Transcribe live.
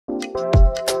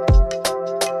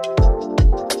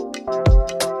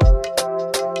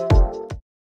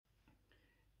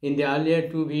In the earlier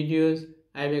two videos,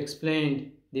 I have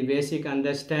explained the basic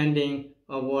understanding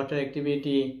of water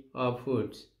activity of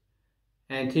foods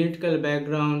and theoretical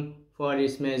background for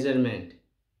its measurement.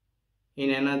 In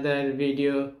another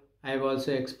video, I have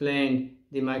also explained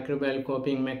the microbial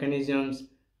coping mechanisms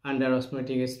under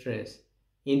osmotic stress.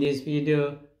 In this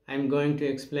video, I am going to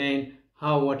explain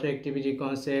how water activity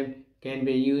concept can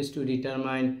be used to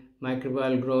determine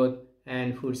microbial growth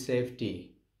and food safety.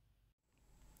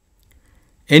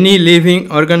 Any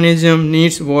living organism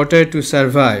needs water to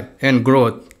survive and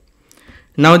growth.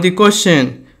 Now the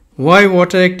question, why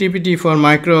water activity for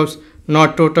microbes,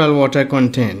 not total water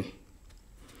content?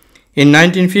 In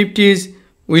 1950s,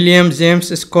 William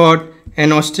James Scott,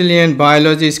 an Australian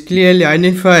biologist, clearly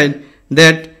identified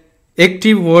that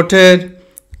active water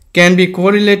can be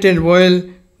correlated well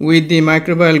with the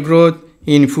microbial growth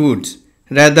in foods,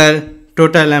 rather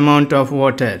total amount of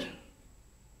water.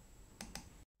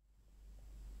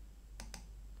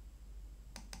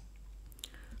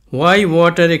 Why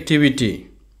water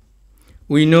activity?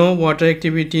 We know water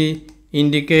activity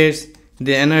indicates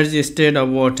the energy state of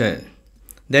water.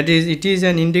 That is, it is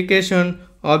an indication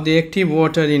of the active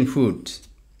water in foods.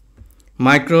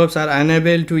 Microbes are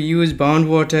unable to use bound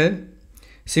water.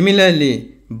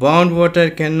 Similarly, bound water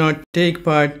cannot take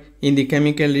part in the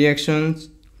chemical reactions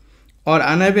or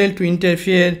unable to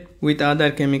interfere with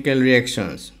other chemical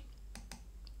reactions.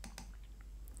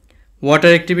 Water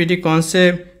activity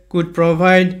concept could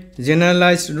provide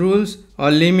generalized rules or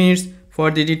limits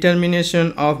for the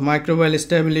determination of microbial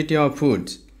stability of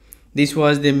foods. This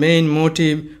was the main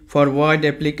motive for wide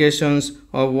applications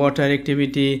of water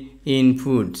activity in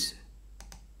foods.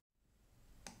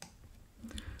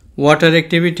 Water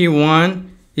activity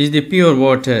 1 is the pure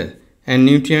water and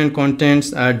nutrient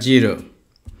contents are 0.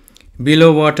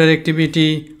 Below water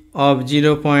activity of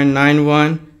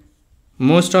 0.91,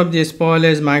 most of the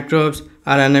spoilage microbes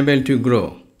are unable to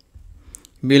grow.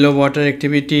 Below water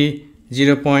activity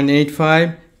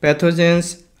 0.85,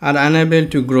 pathogens are unable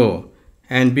to grow,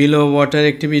 and below water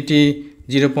activity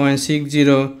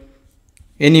 0.60,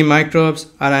 any microbes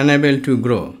are unable to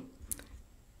grow.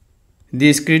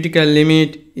 This critical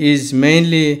limit is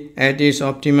mainly at its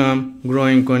optimum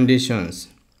growing conditions.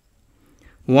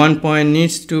 One point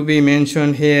needs to be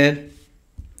mentioned here.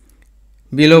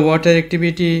 Below water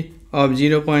activity of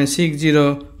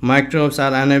 0.60, microbes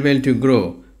are unable to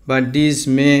grow, but these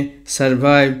may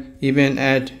survive even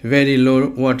at very low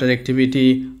water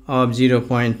activity of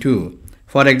 0.2.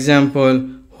 For example,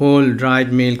 whole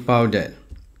dried milk powder.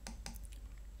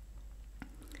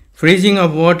 Freezing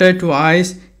of water to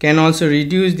ice can also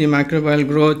reduce the microbial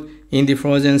growth in the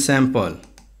frozen sample.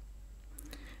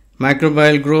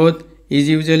 Microbial growth is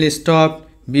usually stopped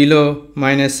below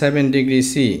 -7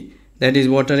 degrees C, that is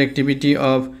water activity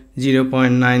of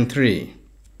 0.93.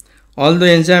 Although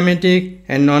enzymatic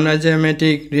and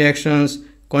non-enzymatic reactions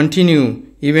continue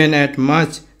even at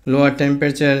much lower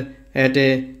temperature at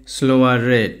a slower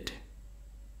rate.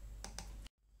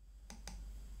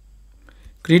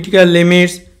 Critical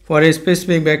limits for a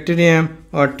specific bacterium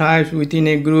or types within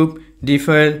a group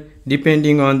differ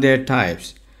depending on their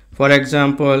types. For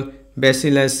example,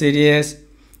 Bacillus cereus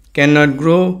cannot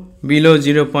grow below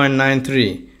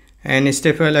 0.93 and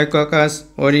Staphylococcus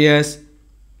aureus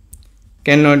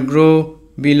cannot grow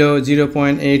below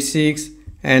 0.86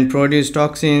 and produce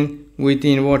toxin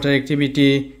within water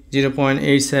activity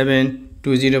 0.87 to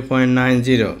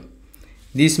 0.90.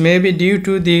 This may be due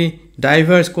to the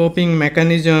diverse coping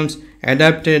mechanisms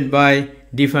adapted by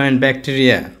different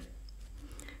bacteria.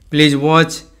 Please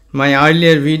watch my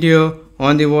earlier video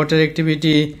on the water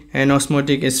activity and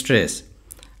osmotic stress.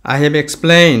 I have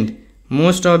explained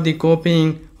most of the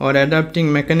coping or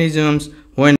adapting mechanisms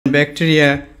when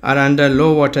bacteria are under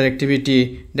low water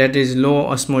activity, that is low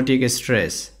osmotic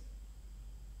stress.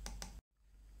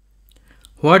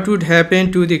 What would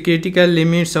happen to the critical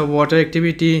limits of water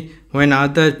activity when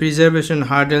other preservation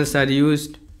hurdles are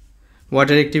used?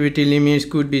 Water activity limits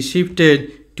could be shifted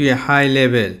to a high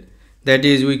level. That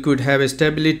is, we could have a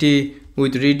stability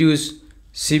with reduced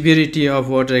severity of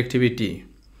water activity.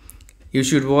 You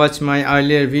should watch my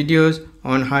earlier videos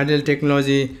on hurdle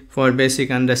technology for basic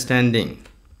understanding.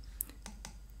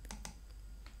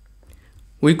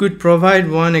 We could provide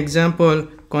one example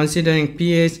considering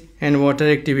pH and water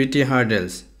activity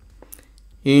hurdles.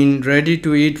 In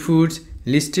ready-to-eat foods,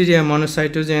 Listeria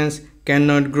monocytogenes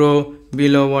cannot grow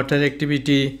below water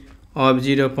activity of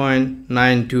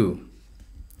 0.92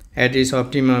 at its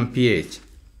optimum pH.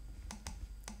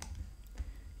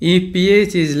 If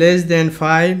pH is less than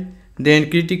 5, then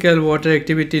critical water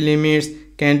activity limits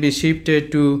can be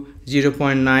shifted to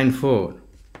 0.94.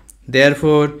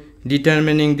 Therefore,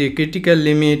 determining the critical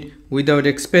limit without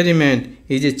experiment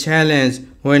is a challenge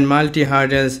when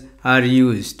multi-hurdles are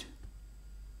used.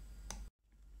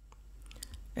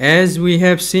 As we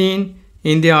have seen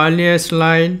in the earlier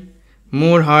slide,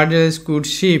 more hurdles could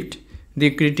shift the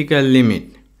critical limit.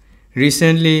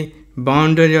 Recently,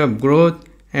 boundary of growth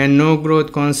and no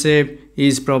growth concept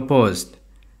is proposed,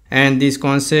 and this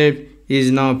concept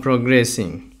is now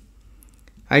progressing.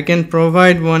 I can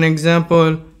provide one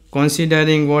example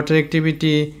considering water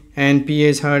activity and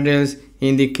pH hurdles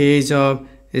in the case of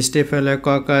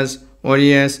Staphylococcus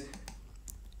aureus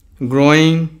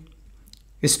growing,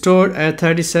 stored at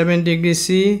 37 degrees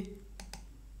C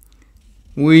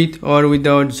with or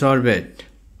without sorbate.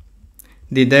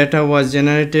 The data was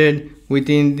generated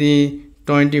within the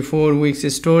 24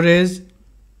 weeks storage.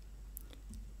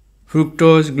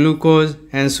 Fructose, glucose,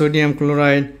 and sodium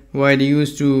chloride were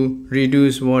used to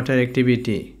reduce water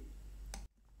activity.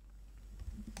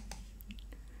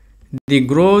 The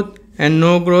growth and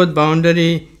no growth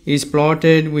boundary is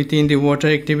plotted within the water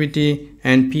activity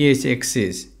and pH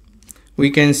axis. We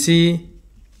can see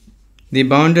the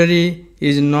boundary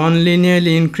is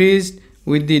non-linearly increased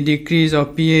with the decrease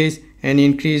of pH and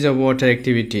increase of water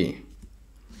activity.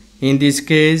 In this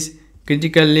case,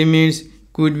 critical limits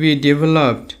could be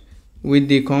developed with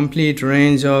the complete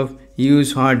range of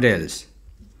use hurdles.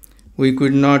 We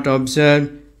could not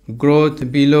observe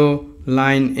growth below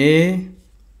line A,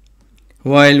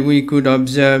 while we could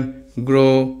observe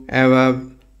growth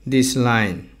above this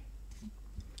line.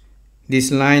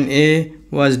 This line A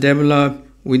was developed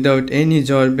without any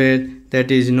sorbate, that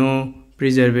is, no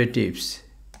preservatives.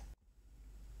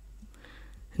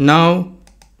 Now,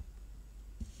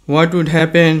 what would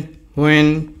happen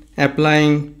when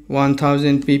applying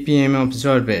 1000 ppm of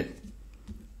sorbate?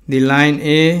 The line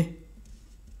A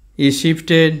is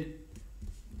shifted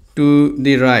to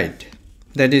the right,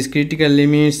 that is, critical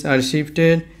limits are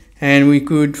shifted, and we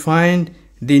could find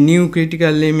the new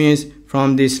critical limits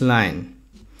from this line.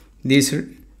 This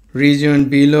region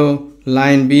below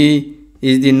line B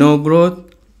is the no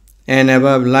growth, and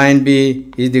above line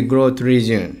B is the growth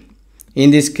region.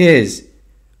 In this case,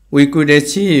 we could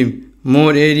achieve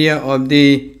more area of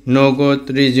the no growth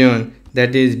region,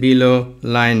 that is below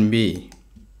line B.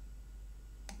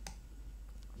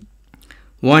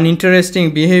 One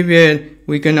interesting behavior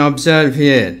we can observe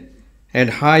here: at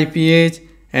high pH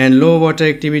and low water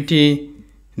activity,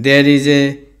 there is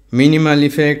a minimal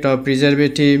effect of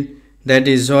preservative, that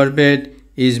is, sorbate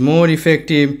is more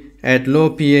effective at low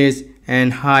pH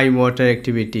and high water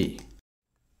activity.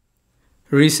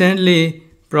 Recently,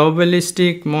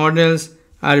 probabilistic models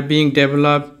are being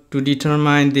developed to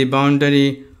determine the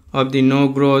boundary of the no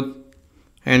growth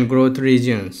and growth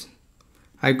regions.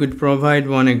 I could provide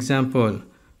one example.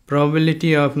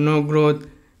 Probability of no growth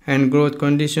and growth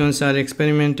conditions are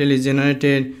experimentally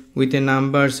generated with a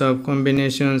numbers of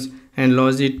combinations, and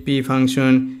logit P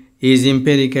function is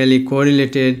empirically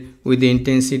correlated with the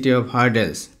intensity of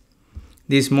hurdles.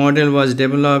 This model was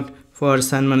developed for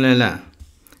Salmonella.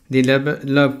 The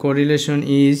level of correlation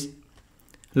is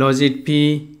logit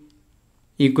P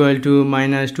equal to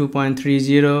minus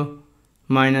 2.30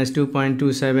 minus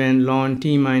 2.27 ln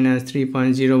T minus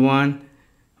 3.01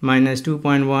 minus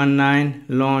 2.19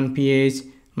 ln pH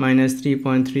minus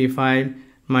 3.35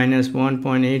 minus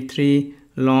 1.83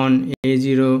 ln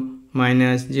A0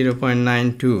 minus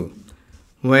 0.92,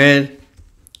 where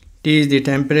T is the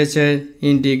temperature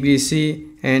in degrees C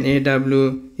and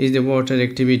AW is the water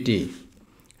activity.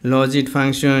 Logit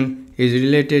function is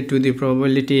related to the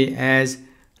probability as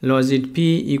logit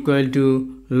P equal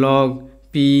to log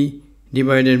P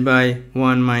divided by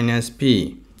 1 minus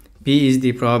P. P is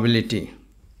the probability.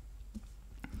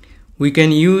 We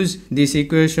can use these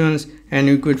equations and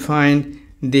we could find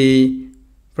the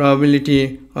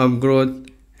probability of growth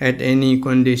at any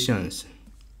conditions.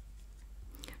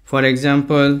 For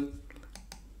example,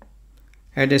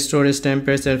 at a storage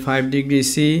temperature 5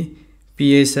 degrees C,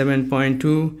 pH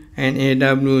 7.2 and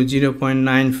AW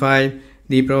 0.95,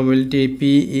 the probability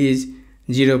P is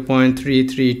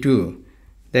 0.332.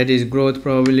 That is, growth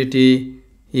probability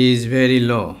is very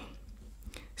low.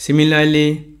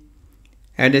 Similarly,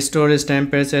 at a storage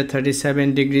temperature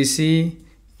 37 degrees C,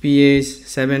 pH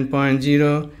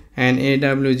 7.0 and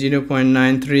AW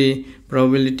 0.93,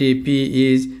 probability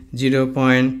P is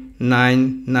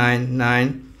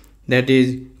 0.999. That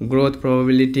is, growth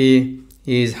probability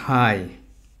is high.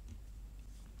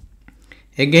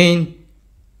 Again,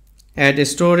 at a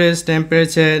storage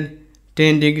temperature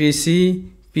 10 degrees C,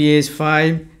 pH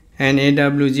 5 and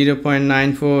AW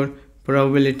 0.94,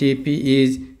 probability P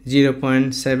is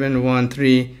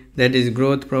 0.713. That is,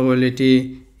 growth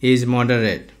probability is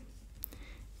moderate.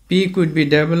 P could be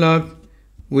developed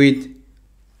with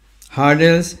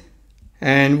hurdles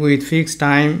and with fixed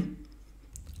time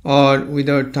or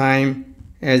without time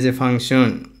as a function.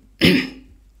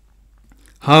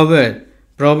 However,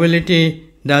 probability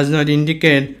does not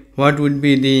indicate what would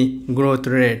be the growth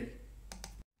rate.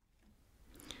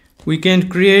 We can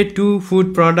create two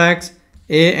food products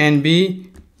A and B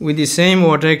with the same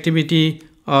water activity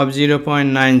of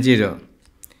 0.90.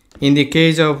 In the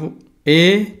case of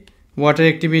A, water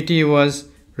activity was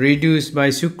reduced by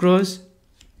sucrose,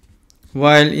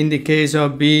 while in the case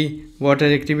of B, water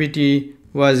activity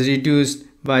was reduced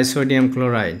by sodium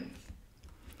chloride.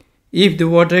 If the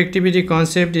water activity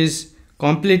concept is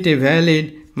completely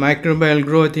valid, microbial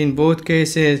growth in both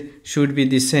cases should be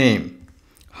the same.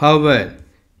 However,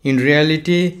 in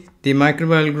reality, the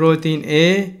microbial growth in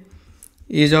A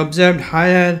is observed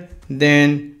higher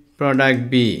than product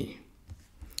B.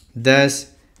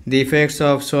 Thus, the effects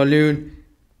of solute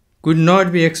could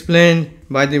not be explained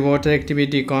by the water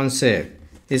activity concept.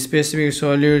 Specific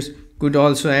solutes could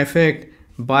also affect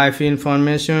biofilm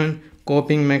formation,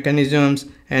 coping mechanisms,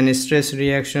 and stress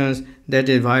reactions, that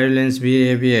is violence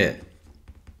behavior.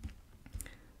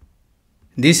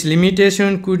 This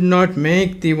limitation could not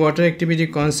make the water activity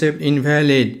concept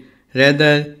invalid.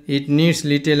 Rather, it needs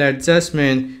little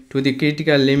adjustment to the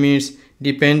critical limits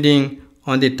depending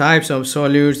on the types of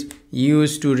solutes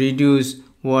used to reduce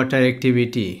water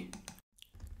activity.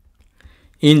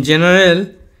 In general,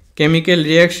 chemical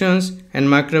reactions and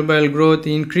microbial growth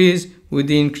increase with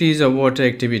the increase of water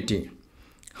activity.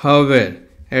 However,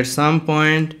 at some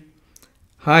point,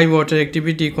 high water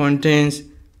activity contains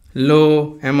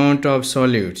low amount of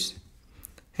solutes,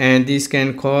 and this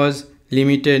can cause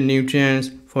limited nutrients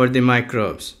for the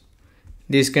microbes.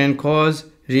 This can cause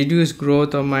reduced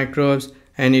growth of microbes,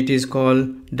 and it is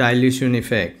called dilution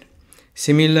effect.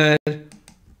 Similar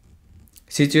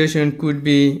situation could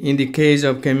be in the case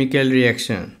of chemical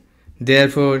reaction.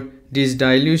 Therefore, this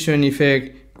dilution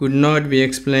effect could not be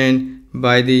explained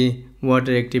by the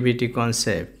water activity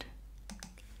concept.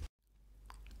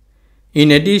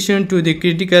 In addition to the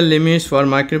critical limits for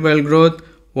microbial growth,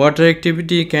 water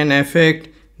activity can affect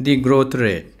the growth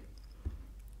rate.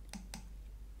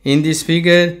 In this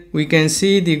figure, we can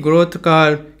see the growth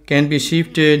curve can be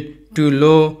shifted to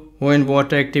low when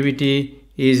water activity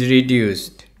is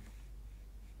reduced.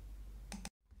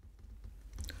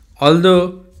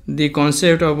 Although the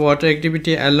concept of water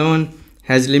activity alone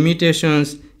has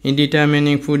limitations in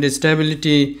determining food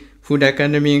stability, food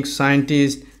academics,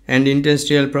 scientists, and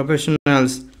industrial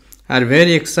professionals are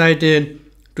very excited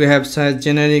to have such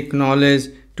generic knowledge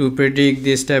to predict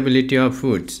the stability of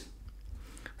foods.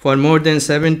 For more than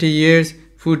 70 years,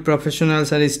 food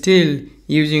professionals are still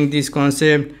using this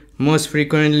concept most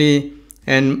frequently,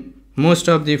 and most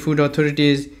of the food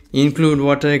authorities include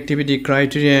water activity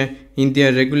criteria in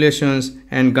their regulations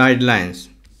and guidelines.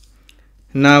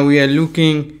 Now we are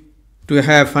looking to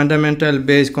have fundamental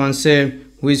based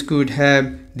concept which could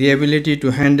have the ability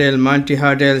to handle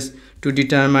multi-hurdles to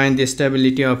determine the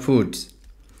stability of foods.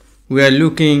 We are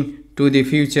looking to the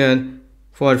future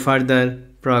for further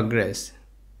progress.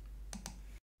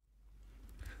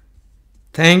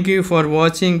 Thank you for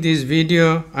watching this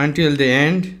video until the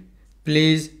end.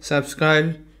 Please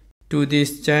subscribe to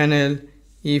this channel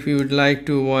if you would like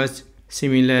to watch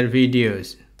similar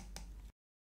videos.